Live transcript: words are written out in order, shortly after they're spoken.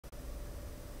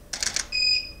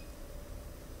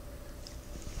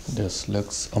This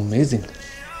looks amazing.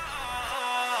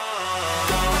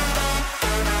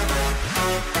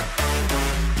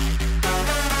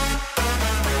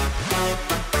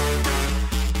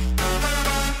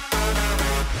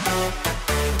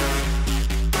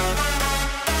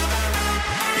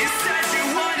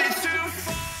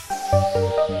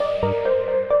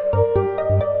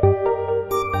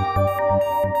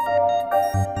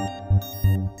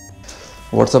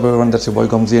 What's up everyone, that's your boy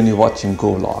Gumzy and you're watching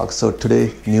GOVLOG. So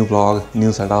today, new vlog,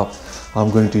 new setup. I'm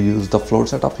going to use the floor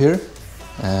setup here,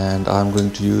 and I'm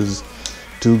going to use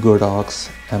two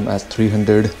Godox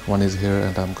MS300. One is here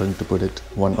and I'm going to put it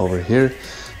one over here,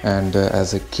 and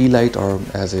as a key light or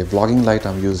as a vlogging light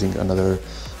I'm using another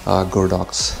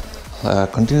Godox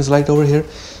continuous light over here.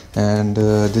 And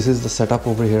this is the setup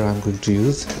over here I'm going to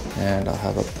use, and I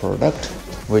have a product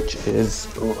which is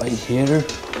right here.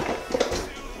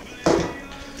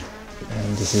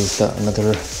 And this is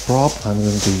another prop I'm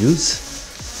going to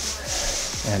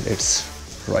use, and it's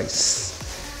rice.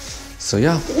 So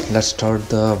yeah, let's start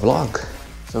the vlog.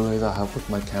 So guys, I have put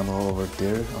my camera over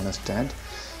there on a stand,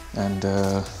 and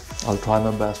I'll try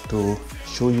my best to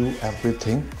show you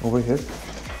everything over here.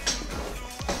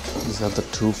 These are the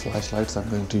two flashlights I'm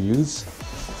going to use.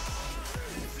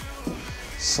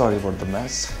 Sorry about the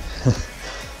mess.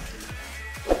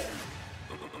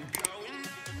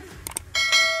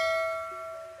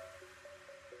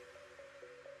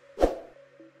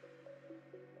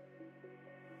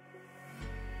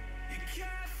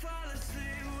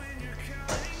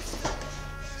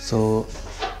 So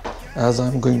as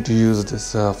I'm going to use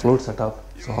this float setup,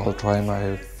 so I'll try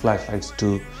my flashlights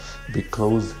to be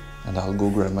close, and I'll go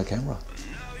grab my camera.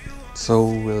 So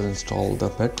we'll install the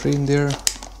battery in there.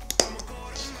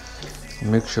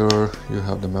 Make sure you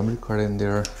have the memory card in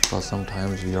there, because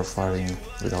sometimes we are firing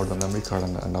without the memory card,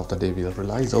 and at the end of the day we'll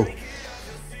realize, oh,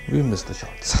 we missed the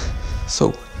shots.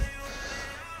 So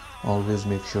always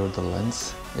make sure the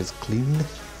lens is cleaned,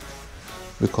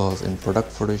 because in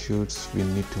product photo shoots we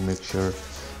need to make sure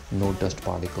no dust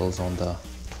particles on the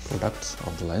products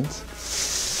of the lens.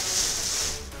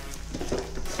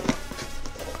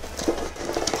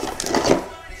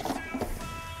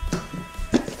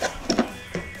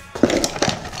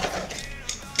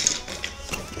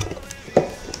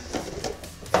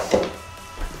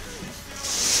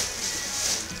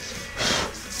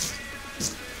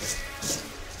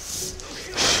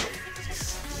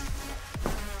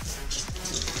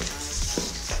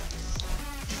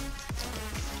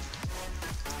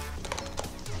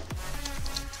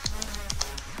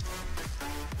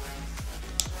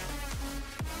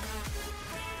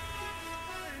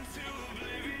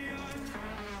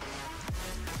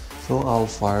 So I'll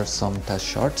fire some test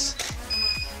shots.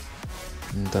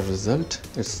 The result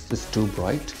is too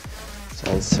bright,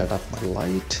 so I'll set up my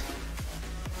light.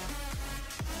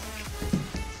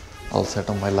 I'll set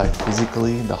up my light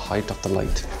physically, the height of the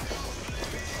light.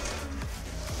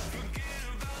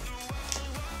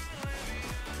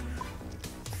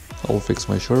 I'll fix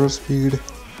my shutter speed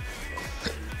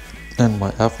and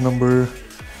my f number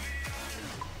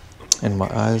and my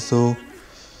ISO.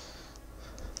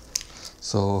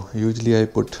 So usually I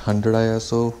put 100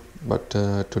 ISO, but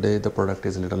today the product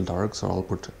is a little dark, so I'll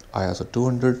put ISO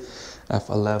 200,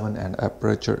 f11, and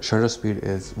aperture shutter speed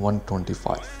is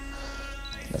 125.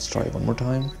 Let's try one more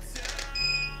time.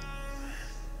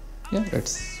 Yeah,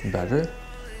 it's better.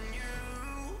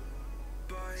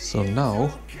 So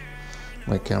now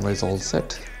my camera is all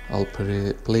set. I'll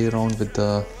play around with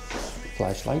the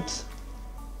flashlights.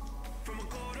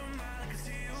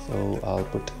 So I'll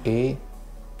put A,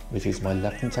 which is my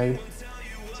left hand side,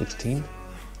 16,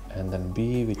 and then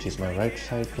B, which is my right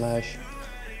side flash.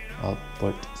 I'll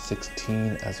put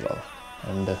 16 as well,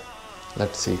 and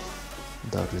let's see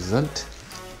the result.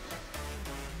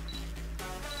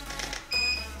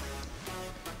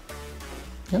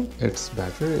 Yeah, it's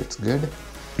better, it's good.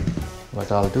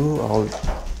 What I'll do, I'll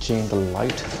change the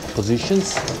light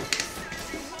positions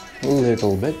a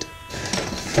little bit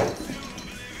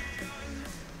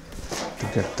to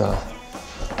get the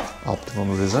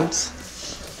optimum results.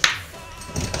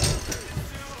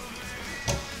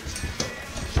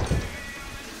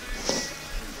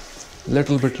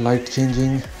 Little bit light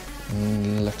changing.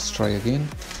 Let's try again.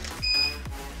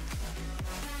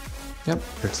 Yep,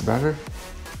 it's better.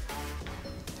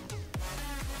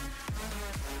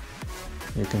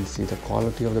 You can see the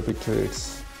quality of the picture,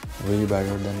 it's way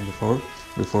better than before.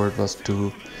 Before it was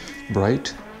too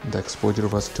bright, the exposure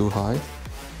was too high.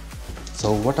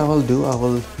 So what I will do, I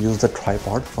will use the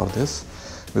tripod for this,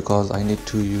 because I need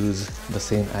to use the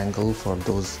same angle for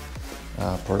those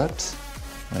products,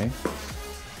 right?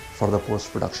 for the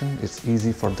post-production. It's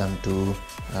easy for them to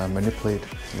manipulate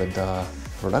with the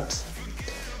products.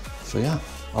 So yeah,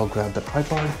 I'll grab the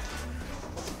tripod.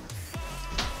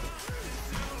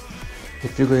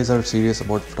 If you guys are serious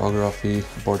about photography,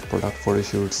 about product photo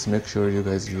shoots, make sure you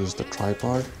guys use the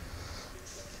tripod,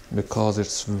 because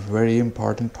it's very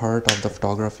important part of the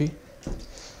photography,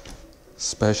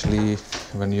 especially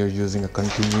when you're using a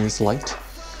continuous light.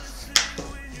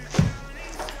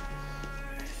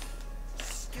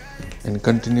 In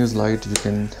continuous light, you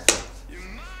can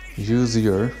use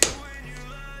your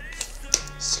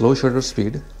slow shutter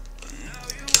speed,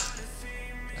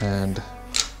 and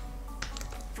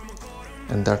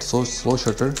in that slow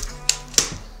shutter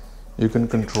you can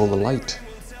control the light,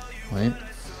 right?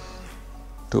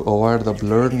 To avoid the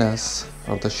blurredness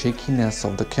or the shakiness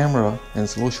of the camera in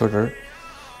slow shutter,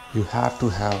 you have to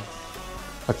have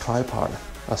a tripod,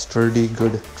 a sturdy,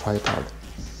 good tripod.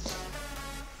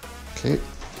 Okay.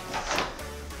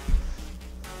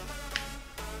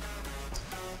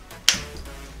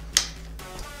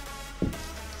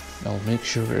 I'll make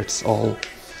sure it's all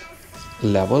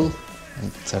level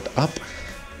and set up.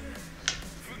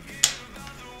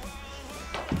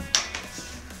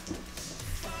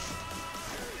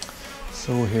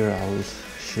 So here I'll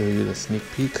show you the sneak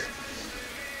peek.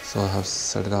 So I have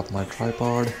set it up my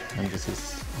tripod, and this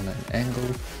is on an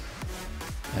angle,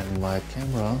 and my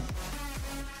camera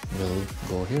will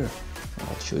go here.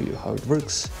 I'll show you how it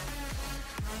works.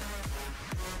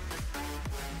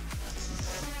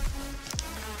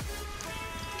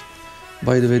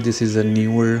 By the way, this is a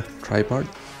newer tripod,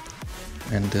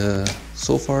 and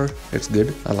so far it's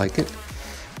good. I like it.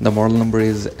 The model number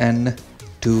is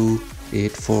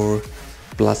N284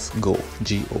 plus Go,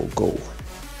 Go.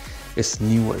 It's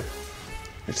newer.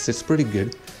 It's pretty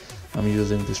good. I'm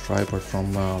using this tripod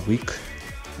from a week,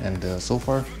 and so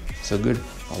far so good.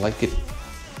 I like it.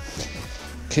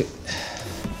 Okay,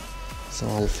 so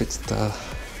I'll fix the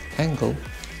angle.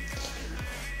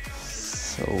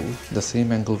 So the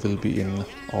same angle will be in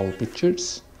all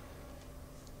pictures.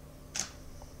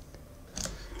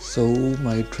 So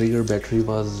my trigger battery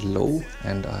was low,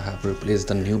 and I have replaced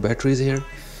the new batteries here.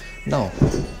 Now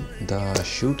the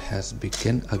shoot has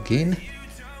begun again.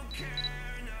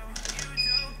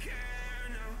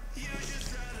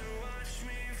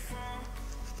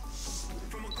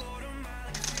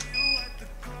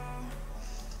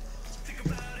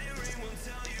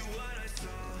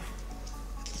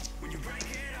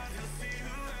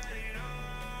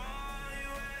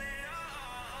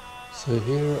 So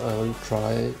here I will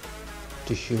try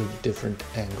to shoot different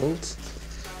angles,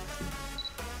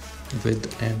 with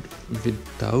and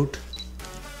without.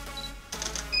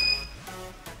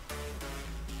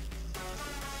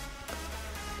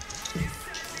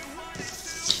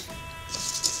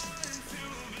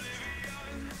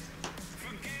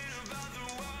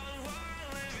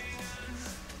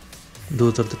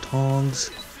 Those are the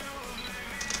tongs,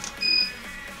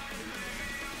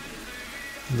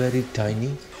 very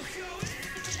tiny.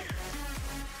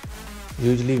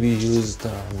 Usually we use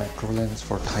the macro lens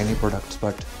for tiny products,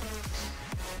 but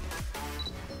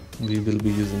we will be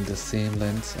using the same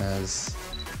lens, as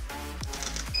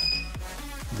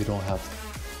we don't have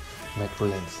macro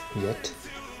lens yet,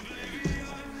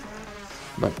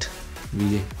 but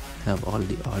we have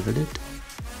already ordered it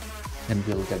and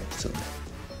we'll get it soon.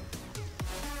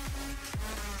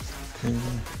 Okay.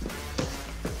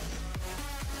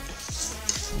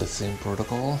 The same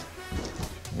protocol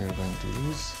we are going to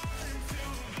use.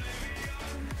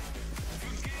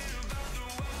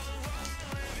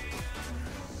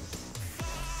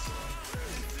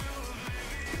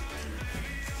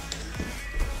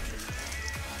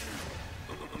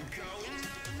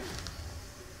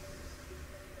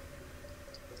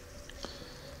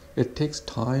 It takes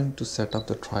time to set up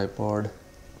the tripod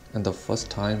in the first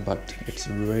time, but it's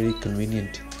very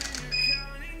convenient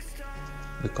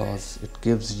because it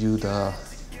gives you the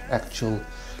actual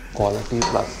quality,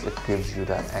 plus it gives you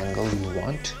the angle you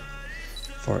want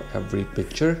for every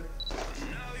picture.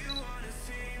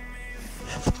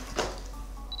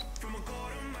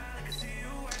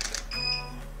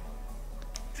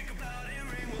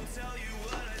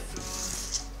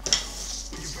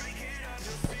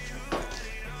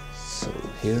 So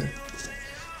here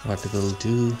what we'll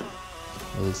do,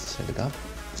 we'll set it up.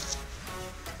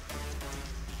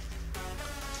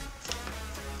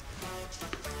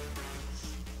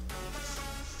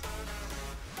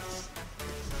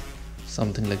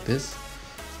 Something like this,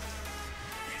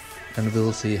 and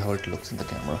we'll see how it looks in the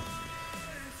camera.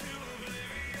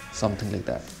 Something like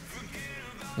that.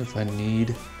 If I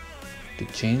need to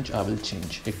change, I will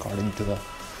change according to the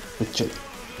picture,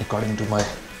 according to my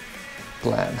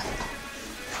plan.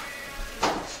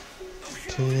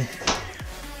 Okay.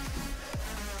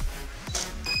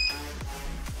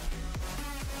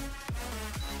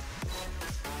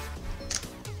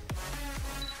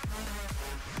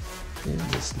 Okay,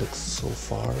 this looks so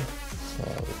far, so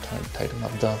I will try and tighten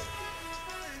up the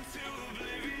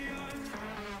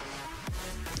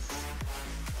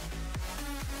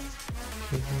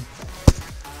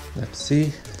let's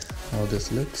see how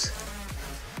this looks.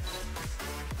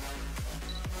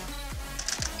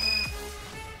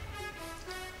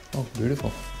 Oh,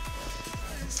 beautiful.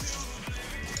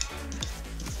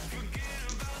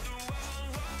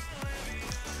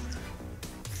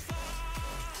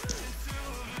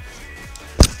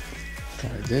 Try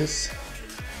this.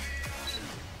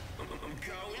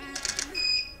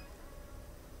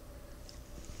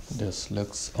 This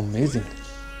looks amazing.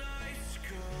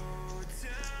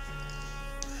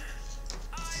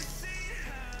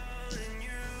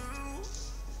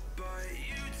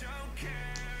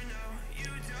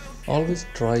 Always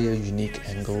try a unique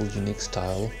angle, unique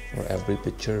style for every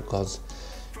picture, because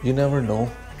you never know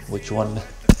which one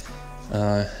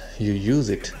you use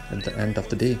it at the end of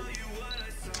the day.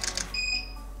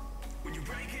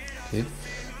 Okay,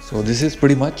 so this is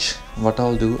pretty much what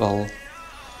I'll do. I'll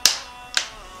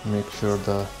make sure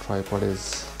the tripod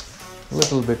is a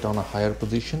little bit on a higher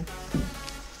position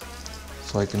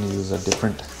so I can use a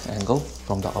different angle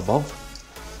from the above.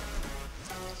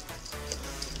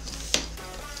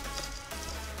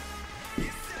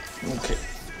 Okay,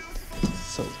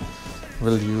 so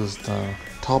we'll use the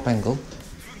top angle.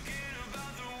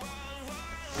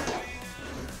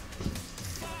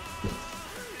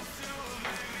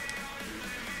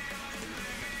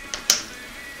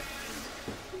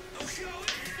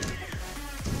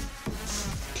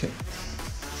 Okay.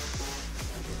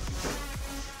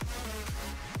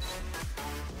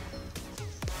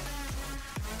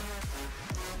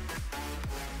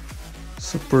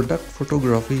 So product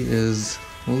photography is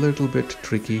a little bit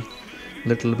tricky,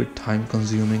 little bit time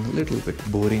consuming, little bit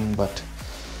boring, but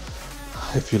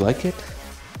if you like it,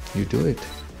 you do it.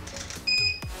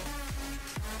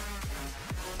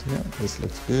 So yeah, this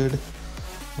looks good.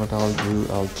 What I'll do,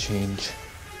 I'll change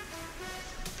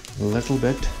a little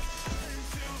bit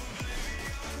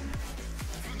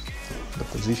the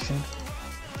position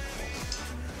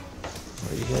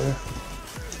right here.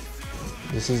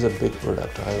 This is a big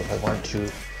product.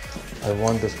 I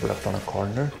want this product on a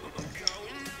corner.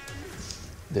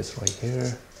 This right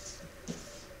here.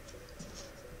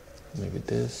 Maybe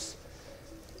this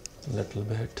a little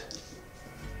bit.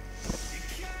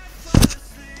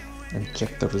 And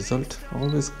check the result.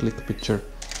 Always click picture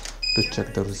to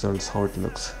check the results, how it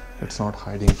looks. It's not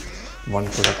hiding one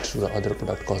product to the other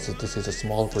product, because this is a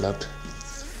small product.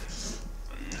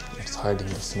 It's hiding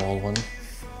the small one.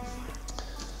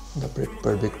 The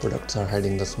big products are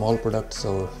hiding the small product,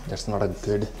 so that's not a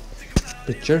good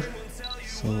picture.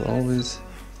 So always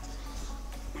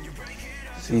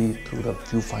see through the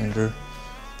viewfinder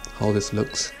how this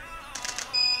looks.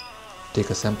 Take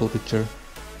a sample picture.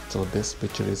 So this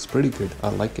picture is pretty good.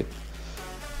 I like it.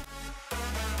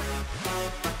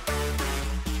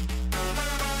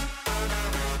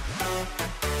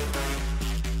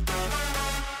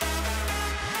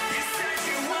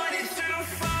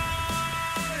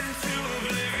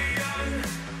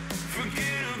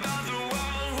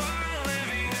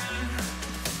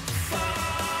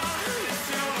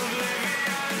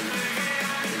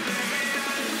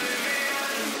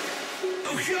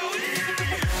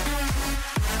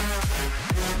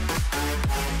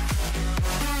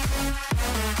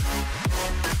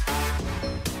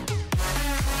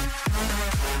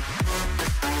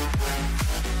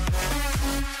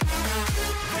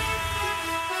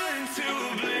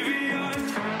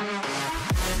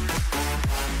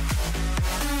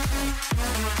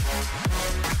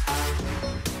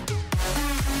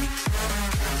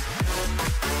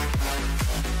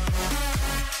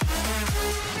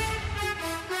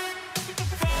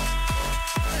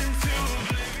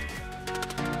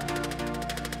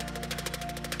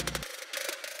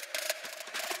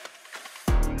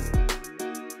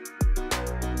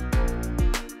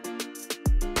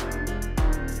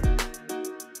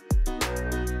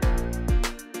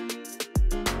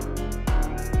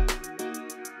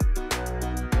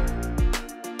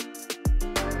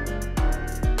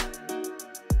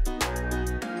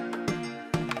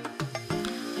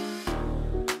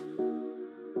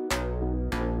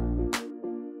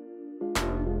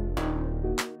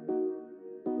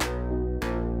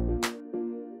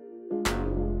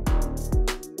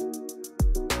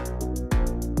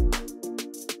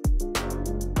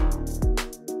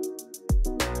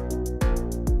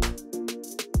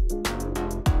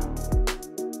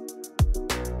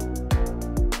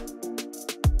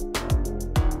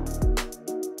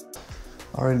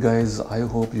 Alright guys, I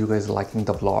hope you guys liking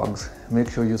the vlogs. Make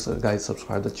sure you guys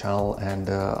subscribe the channel, and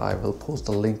I will post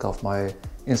the link of my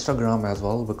Instagram as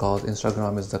well, because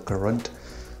Instagram is the current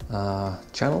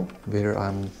channel where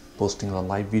I'm posting a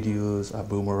live videos, a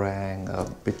boomerang,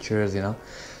 pictures, you know.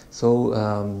 So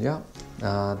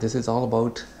yeah, this is all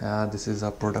about this is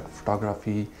a product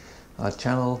photography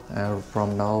channel, and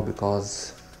from now,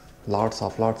 because lots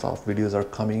of videos are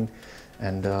coming,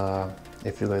 and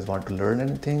if you guys want to learn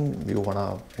anything, you want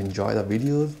to enjoy the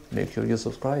videos, make sure you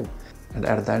subscribe. And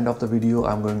at the end of the video,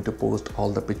 I'm going to post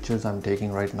all the pictures I'm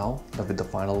taking right now with the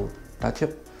final touch up.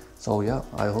 So yeah,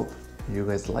 I hope you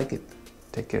guys like it.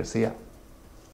 Take care, see ya.